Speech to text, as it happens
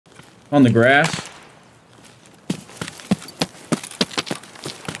On the grass.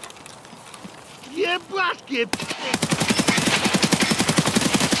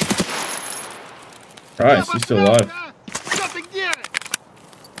 Christ, he's still alive.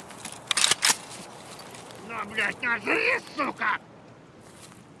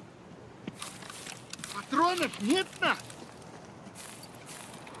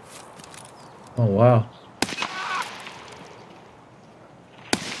 Oh, wow.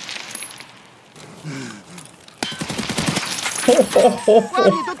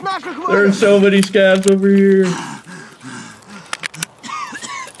 There are so many scavs over here.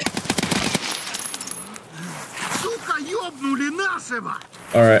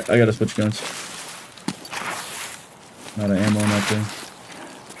 Alright, I gotta switch guns. Out of ammo on that thing.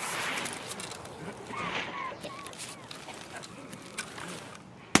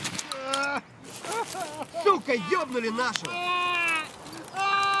 Сука, ёбнули нашего!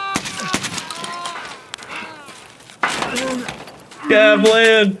 Scav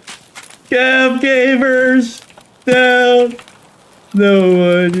land! Scav gamers! Down!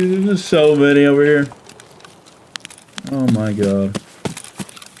 No, dude, there's so many over here. Oh my god.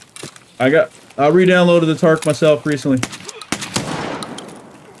 I re-downloaded the Tark myself recently.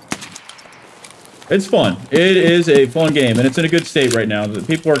 It's fun. It is a fun game, and it's in a good state right now. The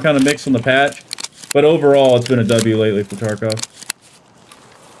people are kind of mixed on the patch, but overall, it's been a W lately for Tarkov.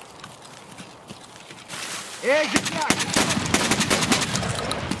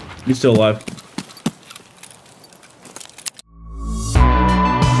 He's still alive.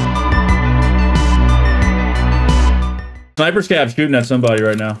 Sniper Scav shooting at somebody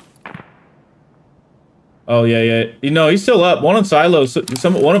right now. Oh, yeah, yeah. You know, he's still up. One on silo.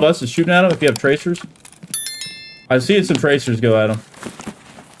 One of us is shooting at him if you have tracers. I've seen some tracers go at him.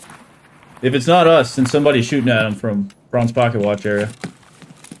 If it's not us, then somebody's shooting at him from Bronze Pocket Watch area.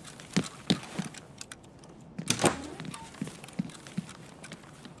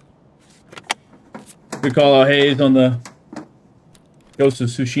 Good call out Hayes on the Ghost of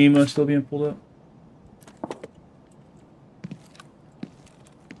Tsushima still being pulled up.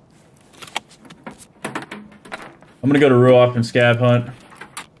 I'm gonna go to Ruoff and Scav hunt.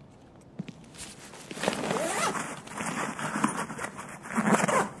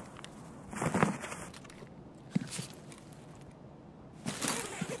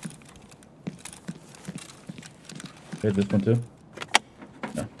 Hit this one too.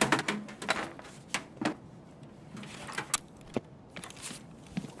 No.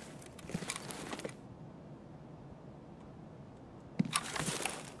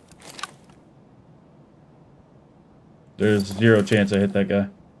 There's zero chance I hit that guy.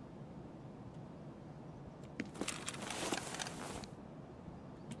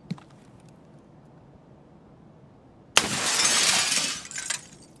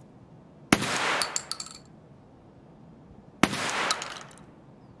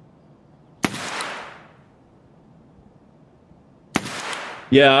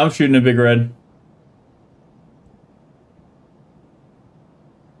 Yeah, I'm shooting a big red.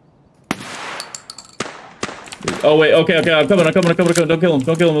 Oh wait, okay, I'm coming. Don't kill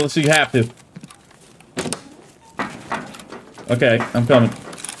him unless you have to. Okay, I'm coming.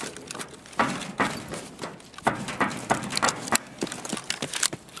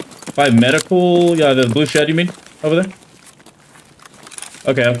 By medical, yeah, the blue shed you mean? Over there?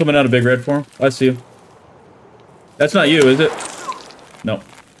 Okay, I'm coming out of big red for him. I see you. That's not you, is it? No.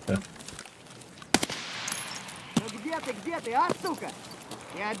 Okay.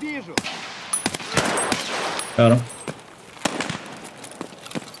 Got him.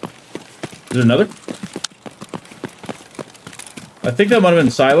 Is there another? I think that might have been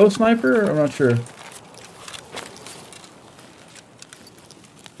Silo Sniper. I'm not sure.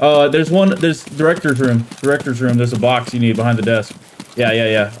 There's one. There's Director's Room. Director's Room. There's a box you need behind the desk. Yeah.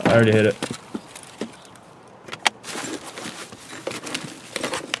 I already hit it.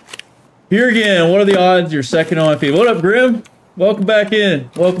 Here again. What are the odds you're second on feed? What up, Grim? Welcome back in.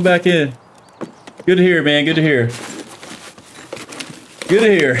 Welcome back in. Good to hear, man. Good to hear. Good to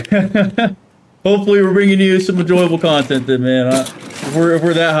hear. Hopefully we're bringing you some enjoyable content then, man. If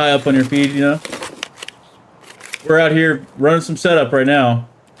we're that high up on your feed, you know. We're out here running some setup right now.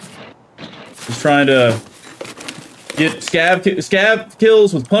 Just trying to get scav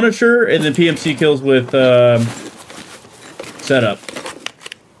kills with Punisher and then PMC kills with setup.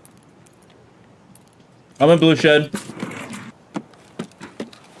 I'm in blue shed.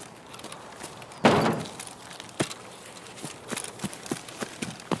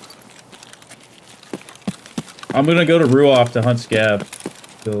 I'm gonna go to Ruoff to hunt scav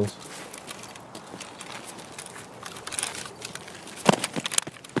kills.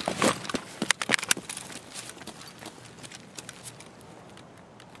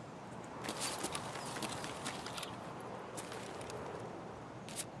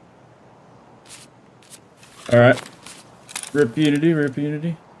 Alright. Rip Unity, rip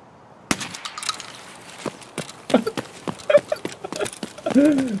Unity.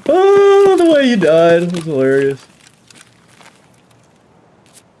 Oh, the way you died was hilarious.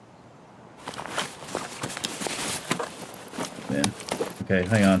 Man. Okay,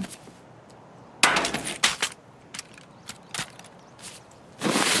 hang on.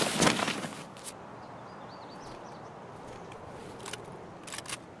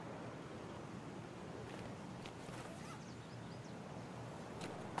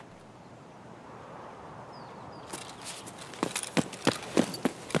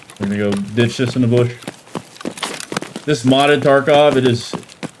 We're gonna go ditch this in the bush. This modded Tarkov, it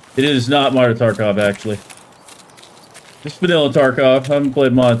is not modded Tarkov actually. Just vanilla Tarkov. I haven't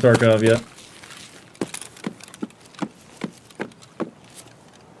played modded Tarkov yet.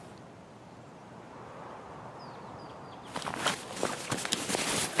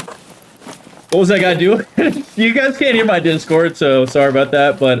 What was that guy doing? You guys can't hear my Discord, so sorry about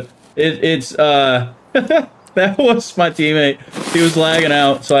that, but it's that was my teammate. He was lagging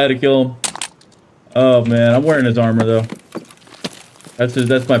out, so I had to kill him. Oh man, I'm wearing his armor though.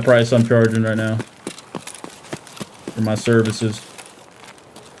 That's my price I'm charging right now for my services.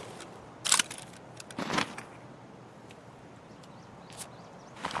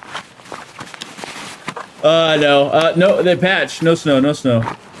 No, they patched. No snow, no snow.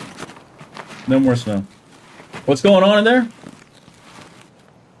 No more snow. What's going on in there?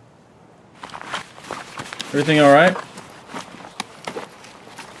 Everything all right?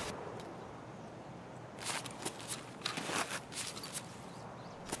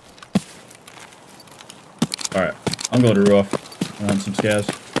 All right, I'm going to roof. I want some scavs.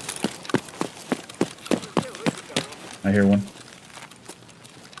 I hear one.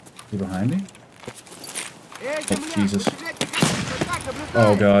 He behind me? Oh, Jesus.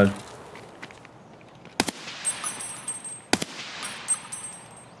 Oh, God.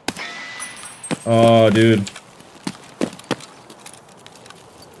 Oh, dude.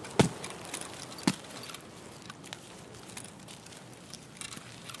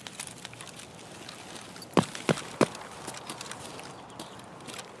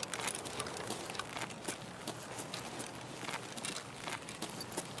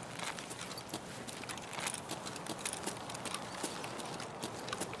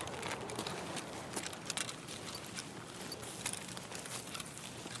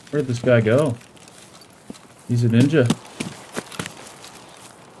 Where'd this guy go? He's a ninja.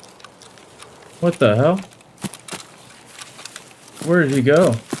 What the hell? Where did he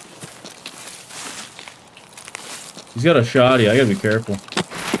go? He's got a shotty. I gotta be careful.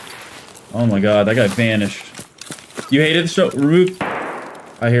 Oh my god, that guy vanished. You hated the show? Remove.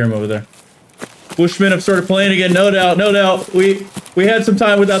 I hear him over there. Bushmen have started playing again, no doubt, no doubt. We had some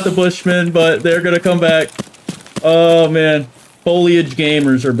time without the Bushmen, but they're gonna come back. Oh man, foliage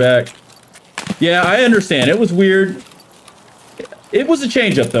gamers are back. Yeah, I understand. It was weird. It was a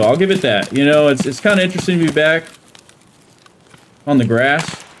change up though. I'll give it that. You know, it's kind of interesting to be back on the grass.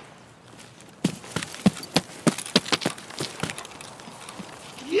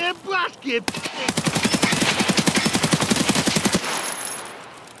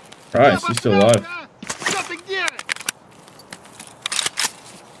 Christ, he's still alive.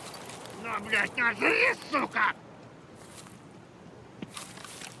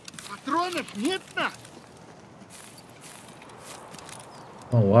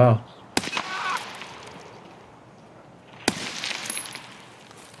 Oh, wow.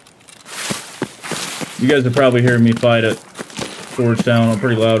 You guys are probably hearing me fight at Georgetown. I'm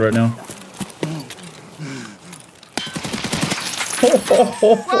pretty loud right now.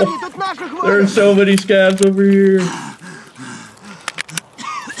 There are so many scavs over here.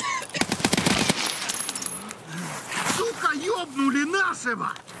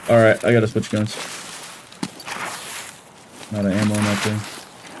 Alright, I gotta switch guns. Not an ammo on that thing.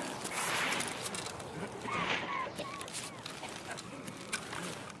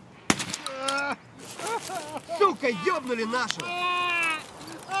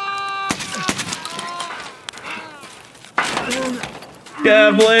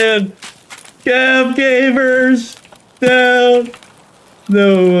 Scav land! Scav gamers! Down!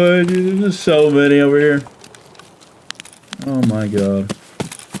 No idea. There's so many over here. Oh my god.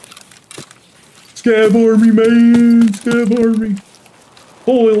 Scav army, man! Scav army!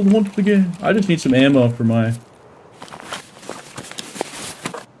 Foiled once again. I just need some ammo for my...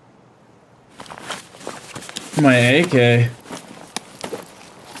 AK.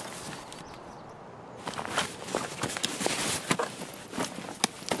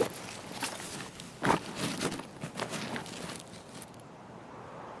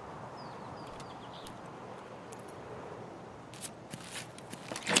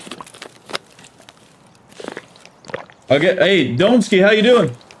 Okay, hey, Domsky, how you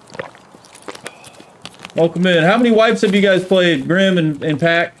doing? Welcome in. How many wipes have you guys played? Grim and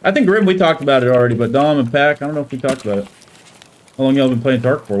Pack? I think Grim, we talked about it already, but Dom and Pack, I don't know if we talked about it. How long y'all been playing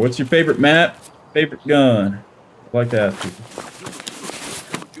Tark for? What's your favorite map? Favorite gun? I like to ask people.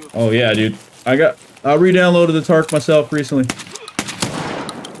 Oh yeah, dude. I re-downloaded the Tark myself recently.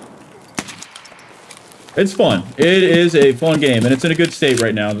 It's fun. It is a fun game, and it's in a good state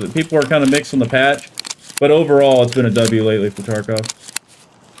right now. The people are kind of mixed on the patch, but overall, it's been a W lately for Tarkov.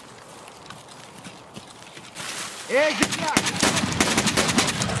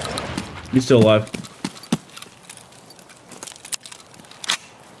 He's still alive.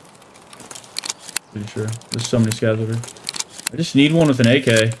 Pretty sure. There's so many scavs over here. I just need one with an AK.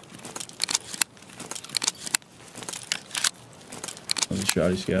 There's a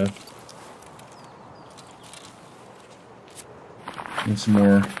shoddy scav. Need some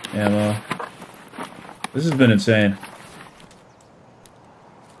more ammo. This has been insane.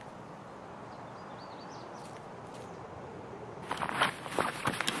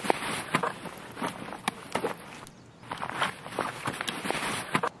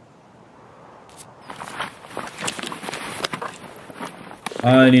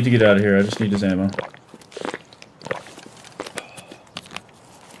 I need to get out of here. I just need his ammo.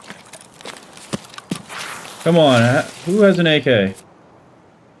 Come on. Who has an AK?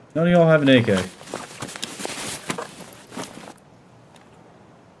 None of y'all have an AK.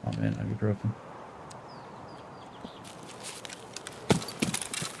 Oh man, I get broken.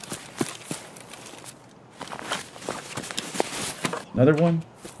 Another one?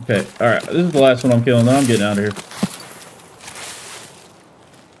 Okay, alright. This is the last one I'm killing. Then I'm getting out of here.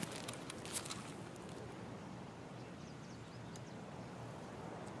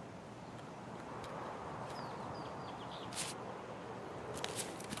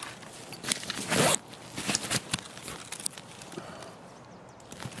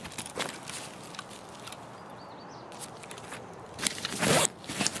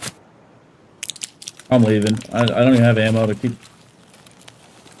 I'm leaving. I don't even have ammo to keep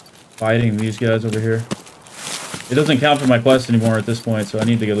fighting these guys over here. It doesn't count for my quest anymore at this point, so I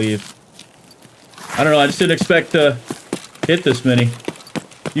need to leave. I don't know, I just didn't expect to hit this many.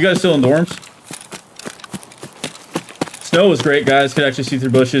 You guys still in dorms? Snow was great, guys. Could actually see through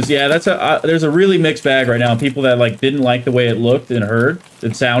bushes. Yeah, that's there's a really mixed bag right now. People that like didn't like the way it looked and heard,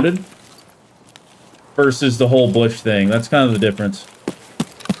 it sounded, versus the whole bush thing. That's kind of the difference.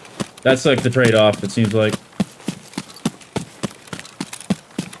 That's like the trade-off, it seems like.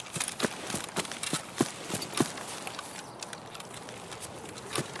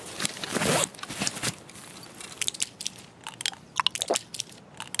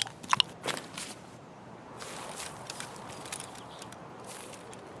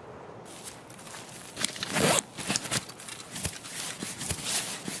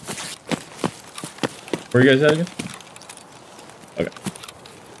 Where are you guys at again? Okay.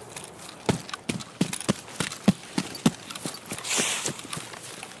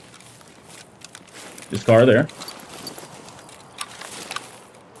 This car there.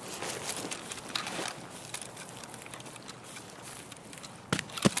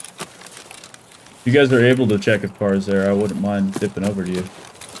 If you guys are able to check if cars there, I wouldn't mind dipping over to you.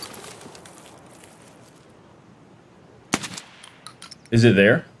 Is it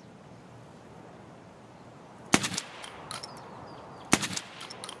there?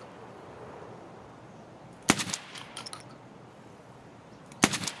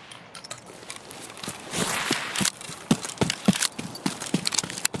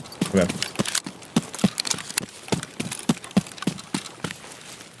 Okay.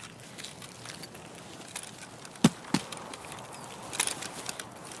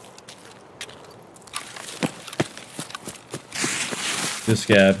 This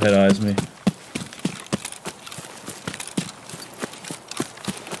scav head eyes me.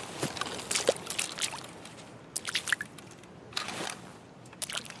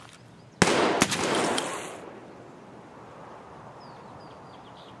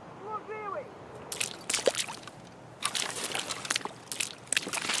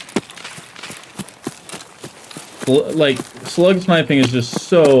 Like, slug sniping is just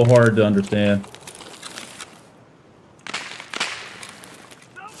so hard to understand.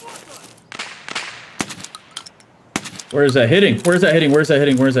 Where is that hitting? Where is that hitting? Where is that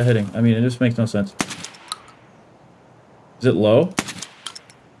hitting? Where is that hitting? I mean, it just makes no sense. Is it low?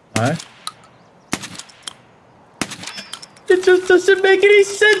 High? It just doesn't make any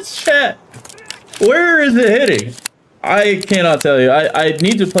sense, chat. Where is it hitting? I cannot tell you. I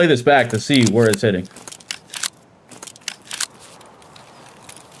need to play this back to see where it's hitting.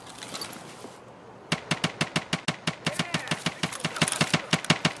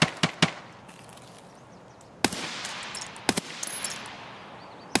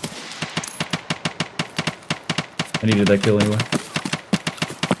 I needed that kill anyway.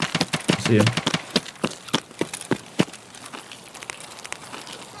 See him.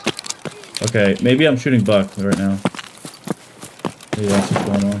 Okay, maybe I'm shooting Buck right now. Maybe that's what's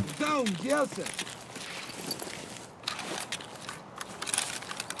going on.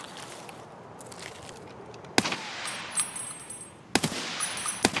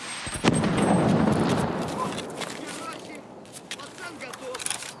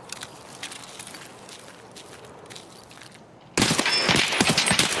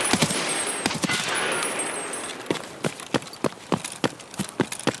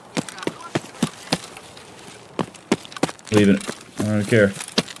 Leaving it. I don't care.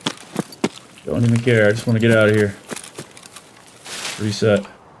 Don't even care. I just want to get out of here. Reset.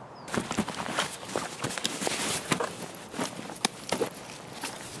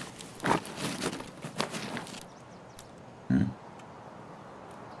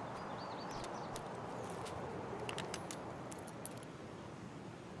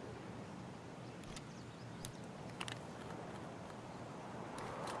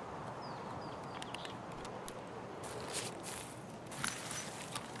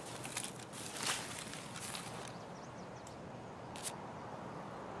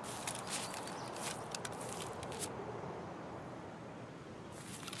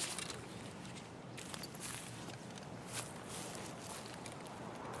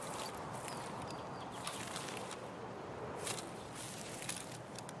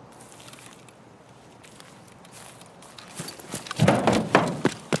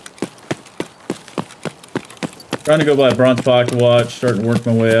 Trying to go by Bronze Pocket Watch, starting to work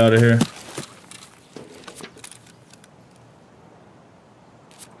my way out of here.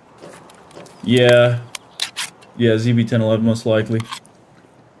 Yeah. Yeah, ZB-1011 most likely. Is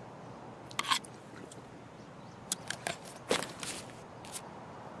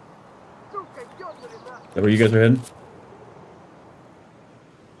that where you guys are heading?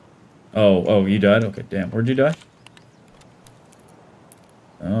 Oh, you died? Okay, damn. Where'd you die?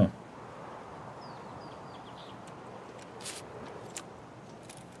 Oh.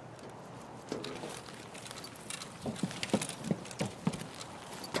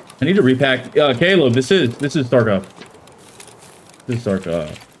 I need to repack. Caleb, this is Tarkov. This is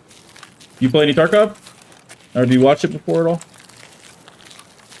Tarkov. You play any Tarkov? Or have you watched it before at all?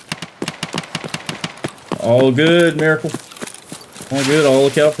 All good, Miracle. All good. I'll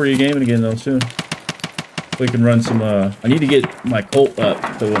look out for you gaming again though soon. We can run some. I need to get my Colt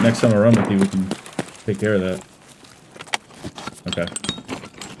up so next time I run with you, we can take care of that. Okay.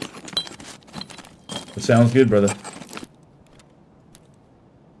 That sounds good, brother.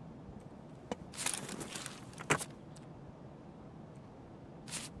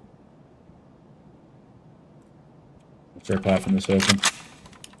 Start popping this open.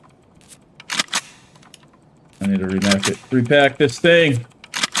 I need to repack this thing.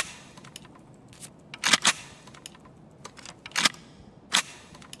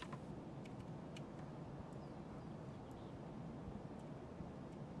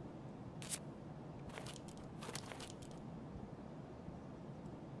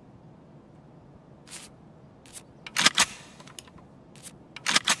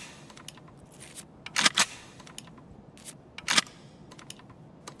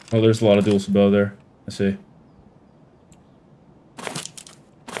 Oh, there's a lot of dual bow there. I see.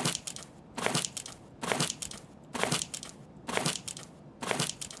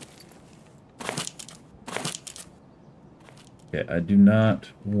 Okay, I do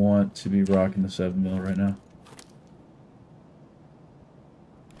not want to be rocking the 7mm right now.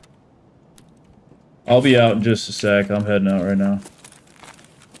 I'll be out in just a sec. I'm heading out right now.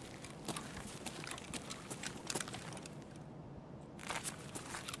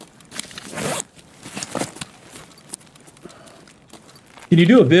 Can you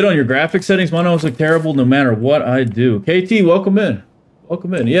do a vid on your graphic settings? Mine always look terrible no matter what I do. KT, welcome in.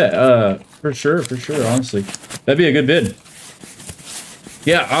 Welcome in. Yeah, for sure, honestly. That'd be a good vid.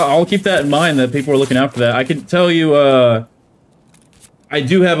 Yeah, I'll keep that in mind that people are looking out for that. I can tell you, I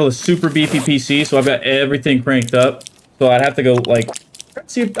do have a super beefy PC, so I've got everything cranked up. So I'd have to go, like,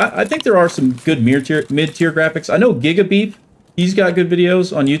 see if, I think there are some good mid-tier graphics. I know Gigabeep, he's got good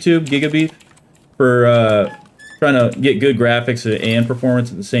videos on YouTube, Gigabeep, for, trying to get good graphics and performance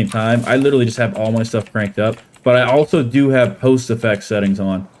at the same time. I literally just have all my stuff cranked up, but I also do have post-effect settings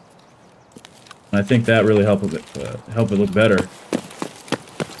on. And I think that really help it look better.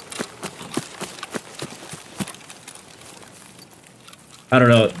 I don't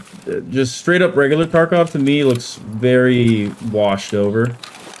know, just straight up regular Tarkov to me looks very washed over.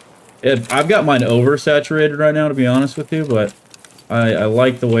 I've got mine oversaturated right now, to be honest with you, but I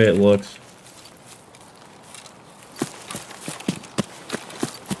like the way it looks.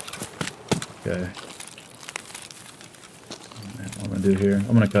 Okay. What I'm gonna do here?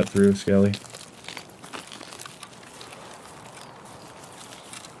 I'm gonna cut through, Skelly.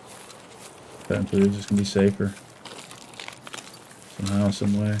 Cutting through is just gonna be safer. Somehow,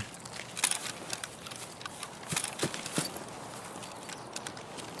 some way.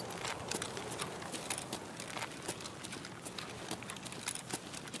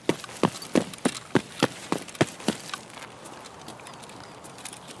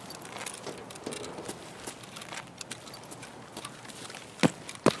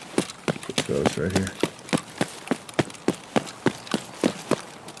 Goes right here.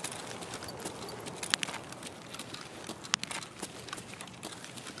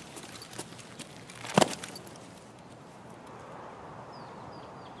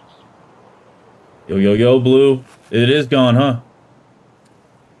 Yo, yo, yo, Blue. It is gone, huh?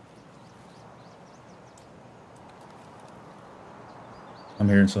 I'm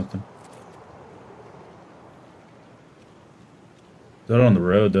hearing something. Is that on the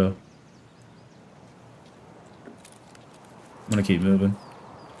road, though? I'm gonna keep moving.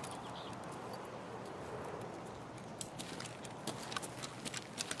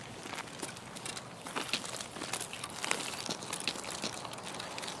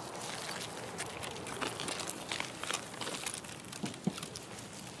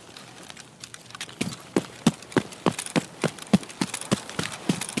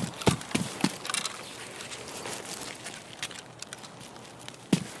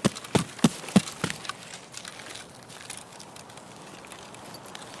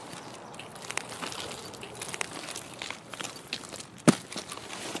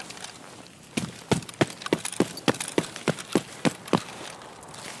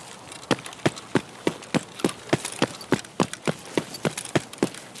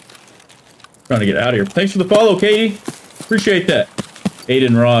 Trying to get out of here. Thanks for the follow, Katie. Appreciate that.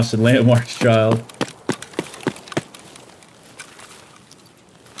 Aiden Ross and Landmark's Child.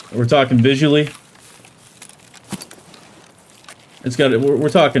 We're talking visually. It's got. We're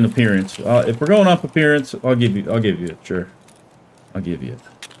talking appearance. If we're going off appearance, I'll give you it. Sure, I'll give you it.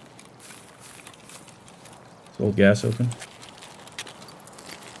 Is old gas open?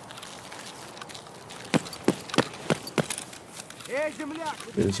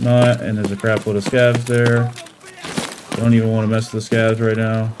 It's not, and there's a crap load of scavs there. Don't even want to mess with the scavs right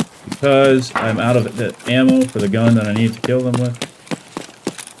now because I'm out of the ammo for the gun that I need to kill them with.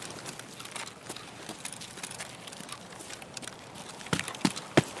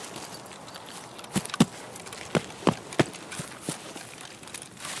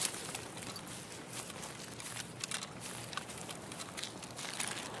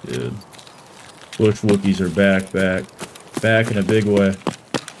 Dude, Bush Wookiees are back in a big way.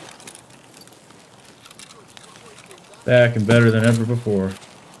 Back and better than ever before.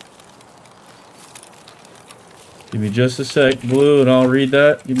 Give me just a sec, Blue, and I'll read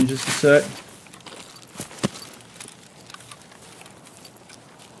that. Give me just a sec.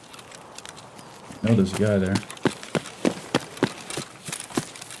 I know there's a guy there.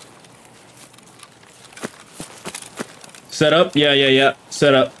 Set up? Yeah.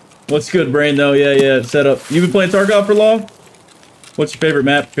 Set up. What's good, Brain, though? Yeah. Set up. You been playing Tarkov for long? What's your favorite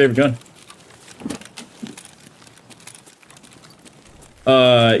map, favorite gun?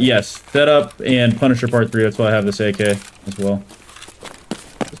 Yes. Setup and Punisher Part 3. That's why I have this AK as well.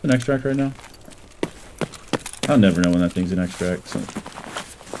 Is this an extract right now? I'll never know when that thing's an extract. So. I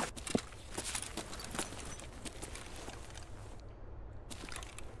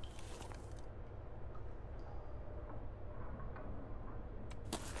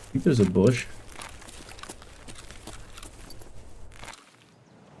think there's a bush.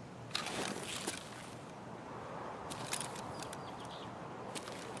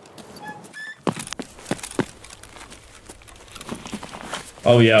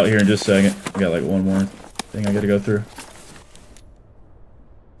 I'll be out here in just a second. I got like one more thing I gotta go through.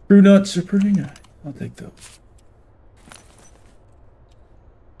 Fruit nuts are pretty nice. I'll take those.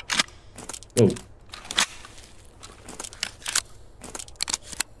 Oh.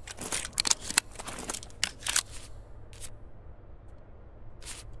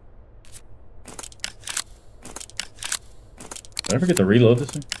 Did I forget to reload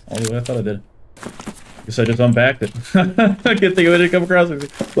this thing? All the way? I thought I did. Guess I just unpacked it. I can't think of it to come across.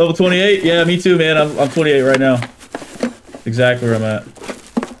 Level 28? Yeah, me too, man. I'm 28 right now. Exactly where I'm at.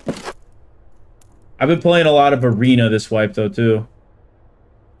 I've been playing a lot of Arena this wipe, though, too.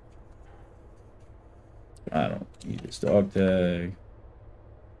 I don't need this dog tag.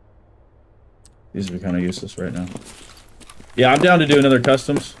 These are kind of useless right now. Yeah, I'm down to do another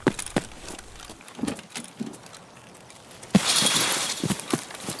customs.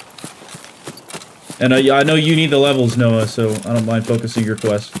 And I know you need the levels, Noah, so I don't mind focusing your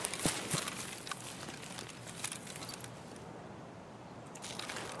quest.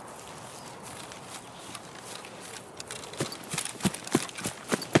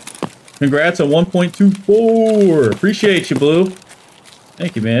 Congrats on 1.24. Appreciate you, Blue.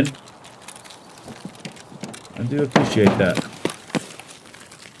 Thank you, man. I do appreciate that.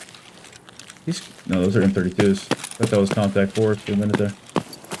 No, those are M32s. I thought that was contact force for a minute there.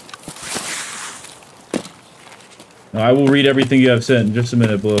 No, I will read everything you have sent in just a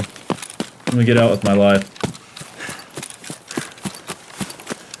minute, Blue. Let me get out with my life.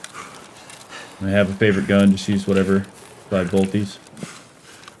 I have a favorite gun, just use whatever. Try bolties.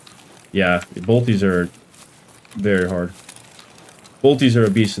 Yeah, bolties are very hard. Bolties are a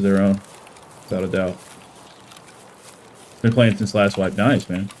beast of their own, without a doubt. Been playing since last wipe. Nice,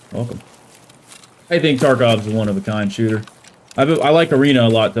 man. Welcome. I think Tarkov's a one-of-a-kind shooter. I like Arena a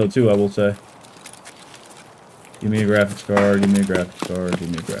lot, though, too, I will say. Give me a graphics card, give me a graphics card, give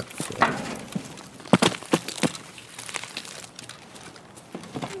me a graphics card.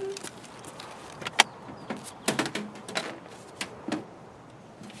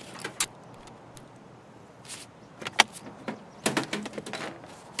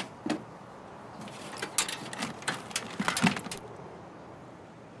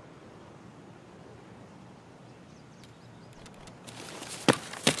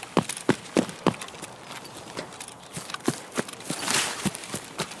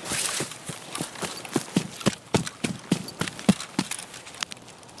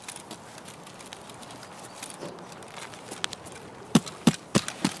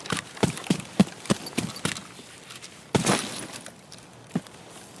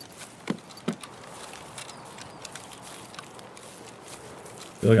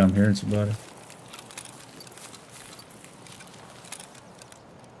 I feel like I'm hearing somebody.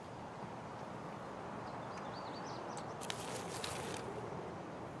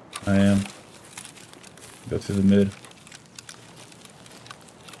 I am. Go through the mid.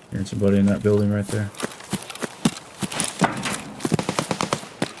 Hearing somebody in that building right there.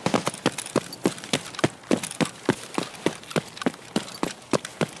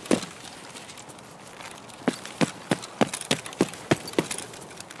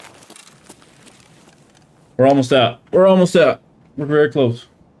 We're almost out. We're almost out. We're very close.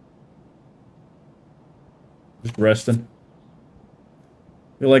 Just resting.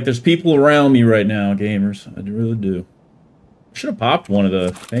 Feel like there's people around me right now, gamers. I really do. I should have popped one of the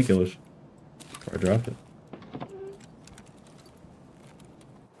painkillers before I dropped it.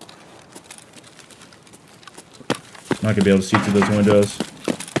 I'm not gonna be able to see through those windows.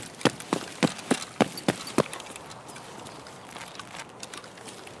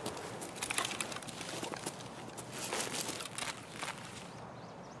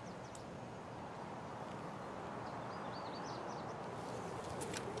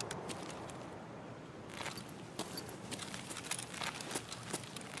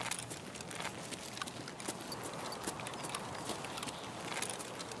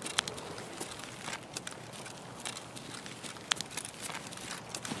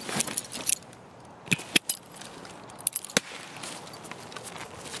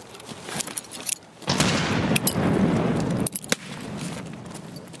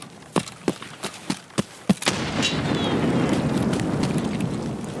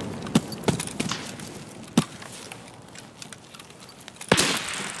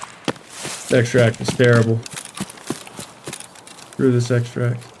 This extract is terrible. Screw this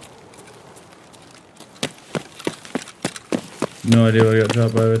extract. No idea what I got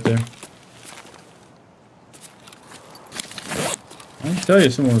dropped by right there. I can tell you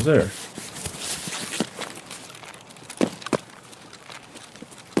someone was there.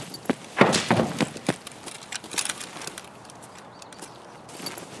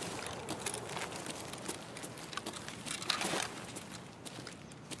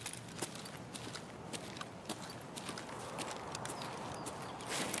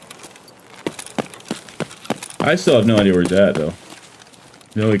 I still have no idea where he's at, though.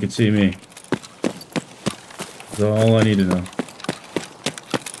 No, he can see me. That's all I need to know.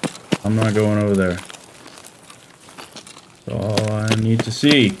 I'm not going over there. That's all I need to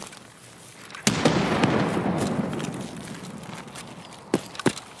see.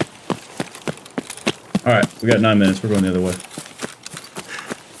 Alright, we got 9 minutes. We're going the other way.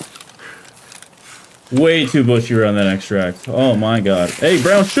 Way too bushy around that extract. Oh my god. Hey,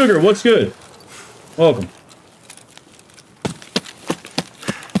 Brown Sugar, what's good? Welcome.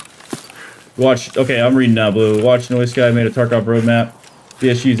 Watch, okay, I'm reading now, Blue. Watch Noise Guy made a Tarkov roadmap.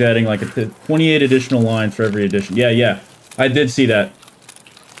 DSU's adding like 28 additional lines for every edition. Yeah, I did see that.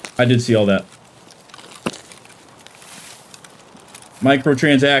 I did see all that.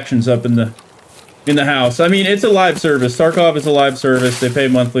 microtransactions up in the house. I mean, it's a live service. Tarkov is a live service. They pay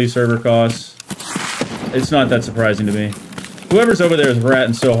monthly server costs. It's not that surprising to me. Whoever's over there is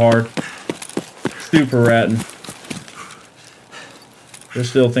ratting so hard. Super ratting. They're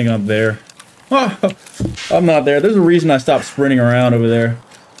still thinking I'm there. Oh, I'm not there. There's a reason I stopped sprinting around over there.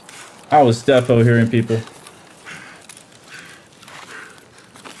 I was defo hearing people.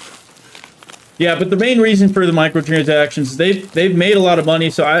 Yeah, but the main reason for the microtransactions, they've made a lot of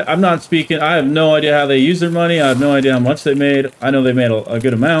money, so I'm not speaking, I have no idea how they use their money, I have no idea how much they made. I know they made a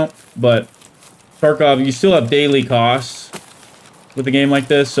good amount, but Tarkov, you still have daily costs with a game like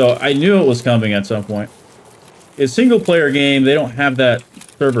this, so I knew it was coming at some point. A single-player game, they don't have that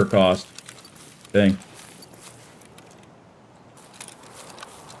server cost thing.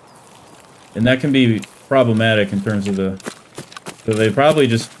 And that can be problematic in terms of the... So they probably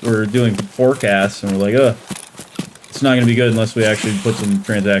just were doing forecasts and were like, ugh, it's not going to be good unless we actually put some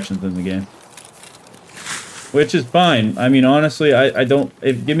transactions in the game. Which is fine. I mean, honestly, I don't...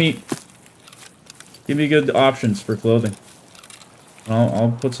 give me good options for clothing.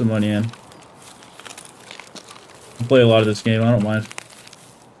 I'll put some money in. I play a lot of this game, I don't mind.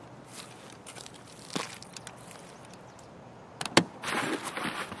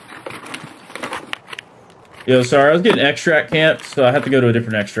 Yo, sorry, I was getting extract camped, so I have to go to a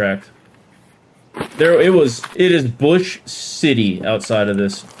different extract. It is Bush City outside of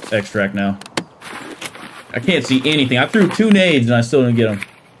this extract now. I can't see anything. I threw 2 nades and I still didn't get them.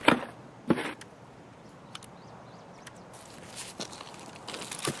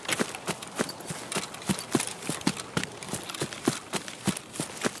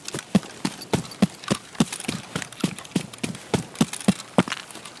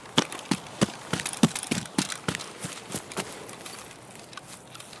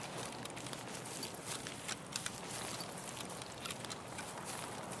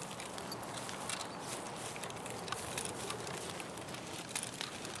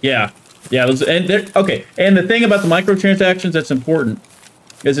 Yeah, okay. And the thing about the microtransactions that's important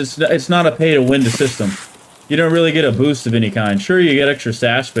is it's not a pay-to-win the system. You don't really get a boost of any kind. Sure, you get extra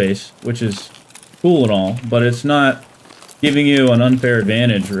stash space, which is cool and all, but it's not giving you an unfair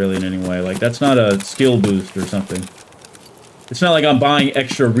advantage really in any way. Like, that's not a skill boost or something. It's not like I'm buying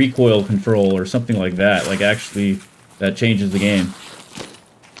extra recoil control or something like that. Like, actually, that changes the game.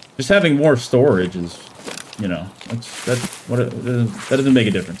 Just having more storage is... You know, that doesn't make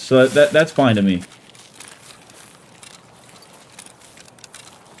a difference. So that's fine to me.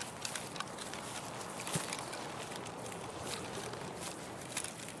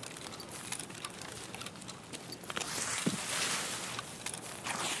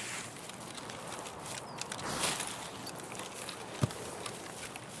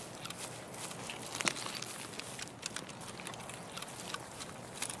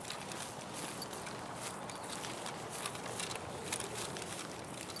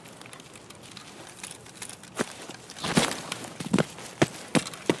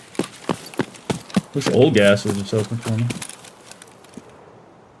 Wish old gas was just open for me.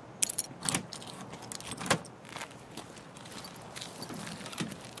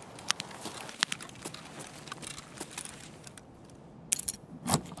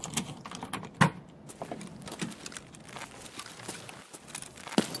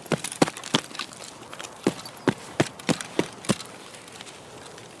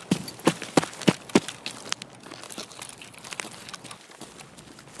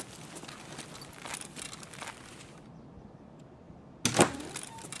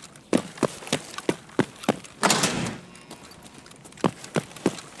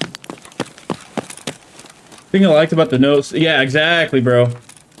 Thing I liked about the notes, yeah, exactly, bro.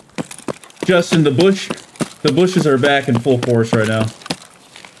 Justin, the bushes are back in full force right now.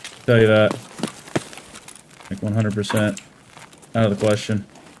 I'll tell you that. Like 100% out of the question.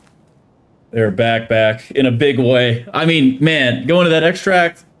 They're back in a big way. I mean, man, going to that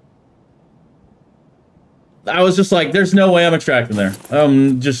extract, I was just like, there's no way I'm extracting there.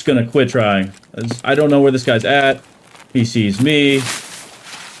 I'm just gonna quit trying. I don't know where this guy's at. He sees me.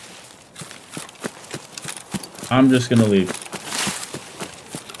 I'm just gonna leave.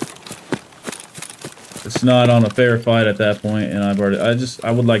 It's not on a fair fight at that point, and I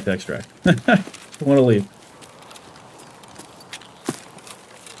would like to extract. I want to leave.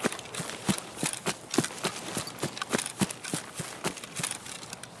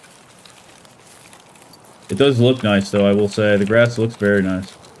 It does look nice, though, I will say. The grass looks very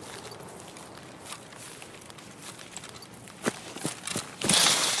nice.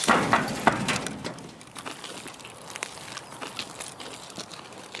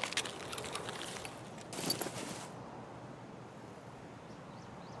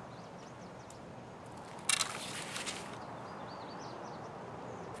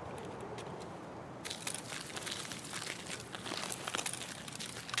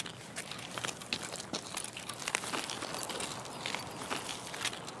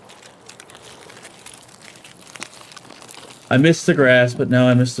 I missed the grass, but now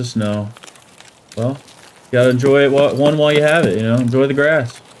I miss the snow. Well, you gotta enjoy it while you have it, you know? Enjoy the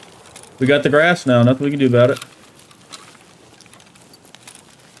grass. We got the grass now, nothing we can do about it.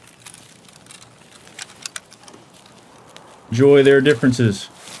 Enjoy their differences.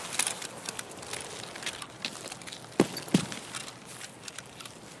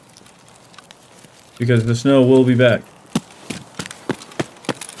 Because the snow will be back.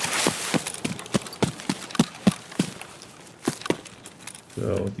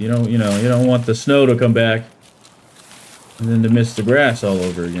 So you don't want the snow to come back and then to miss the grass all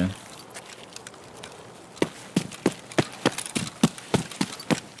over again.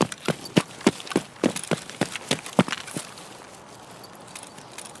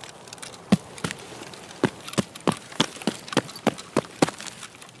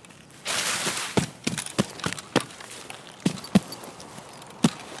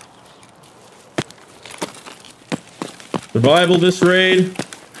 Survival this raid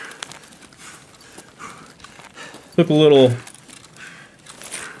took a little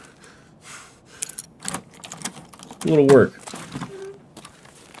work.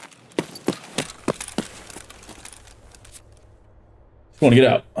 Just want to get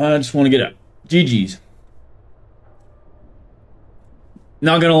out. I just want to get out. GG's.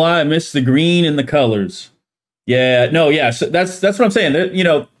 Not gonna lie, I miss the green and the colors. Yeah, no, yeah. So that's what I'm saying. There, you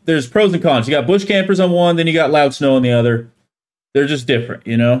know, there's pros and cons. You got bush campers on one, then you got loud snow on the other. They're just different,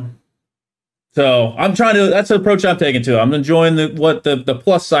 you know. So I'm trying to. That's the approach I'm taking too. I'm enjoying the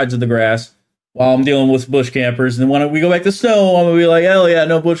plus sides of the grass while I'm dealing with bush campers. And then when we go back to snow, I'm gonna be like, hell yeah,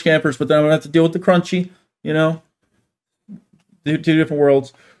 no bush campers. But then I'm gonna have to deal with the crunchy, you know. Two different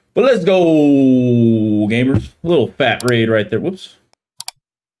worlds. But let's go, gamers. A little fat raid right there. Whoops.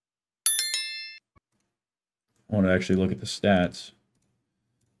 I want to actually look at the stats.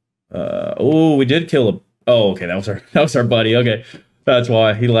 Oh, we did kill a. Oh, okay, that was our buddy. Okay, that's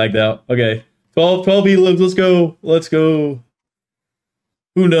why he lagged out. Okay, 12 elims. Let's go. Let's go.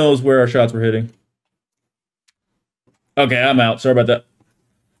 Who knows where our shots were hitting? Okay, I'm out. Sorry about that.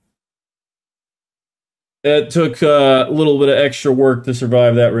 It took a little bit of extra work to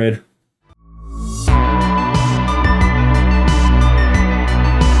survive that raid.